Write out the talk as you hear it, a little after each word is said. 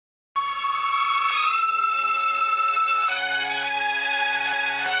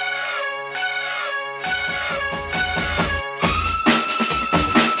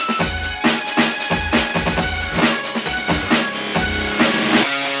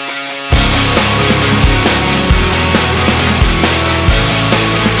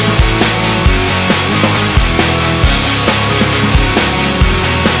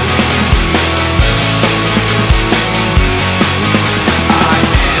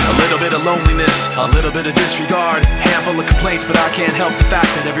this, a little bit of disregard, handful of complaints, but I can't help the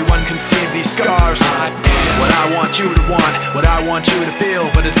fact that everyone can see these scars. I am what I want you to want, what I want you to feel,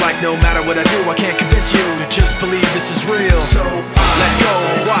 but it's like no matter what I do, I can't convince you to just believe this is real. So let go,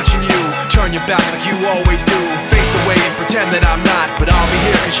 watching you turn your back like you always do, face away and pretend that I'm not, but I'll be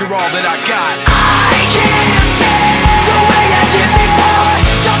here cause you're all that I got. I can't feel the way I did before.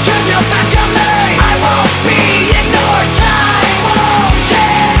 Don't turn your back on me, I won't be ignored. Time won't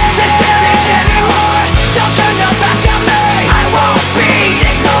change this damage anymore. Don't turn your back on me, I won't be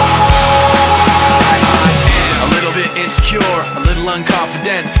ignored. A little bit insecure, a little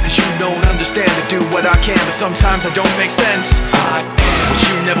unconfident, cause you don't understand to do what I can, but sometimes I don't make sense. I am what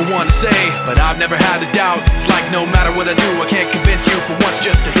you never want to say, but I've never had a doubt. It's like no matter what I do, I can't convince you for once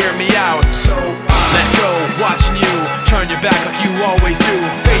just to hear me out. So let go, watching you turn your back like you always do,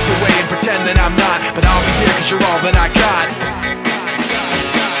 face away and pretend that I'm not, but I'll be here cause you're all that I got.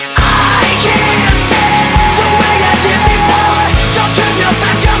 I can't feel the way I did before. Don't turn your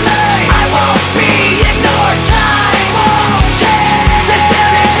back on me, I won't be ignored. Time won't change this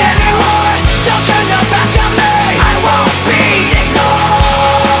damage anymore. Don't turn your back on me, I won't be ignored.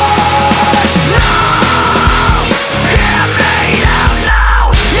 No, hear me out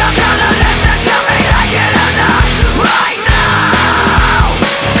now. You're gonna listen to me like it or not. Right now,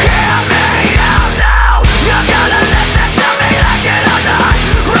 hear me out now. You're gonna listen to me like it or not.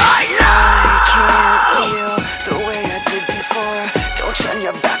 Right now. I can't feel the way I did before. Don't turn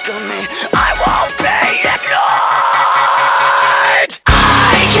your back on me,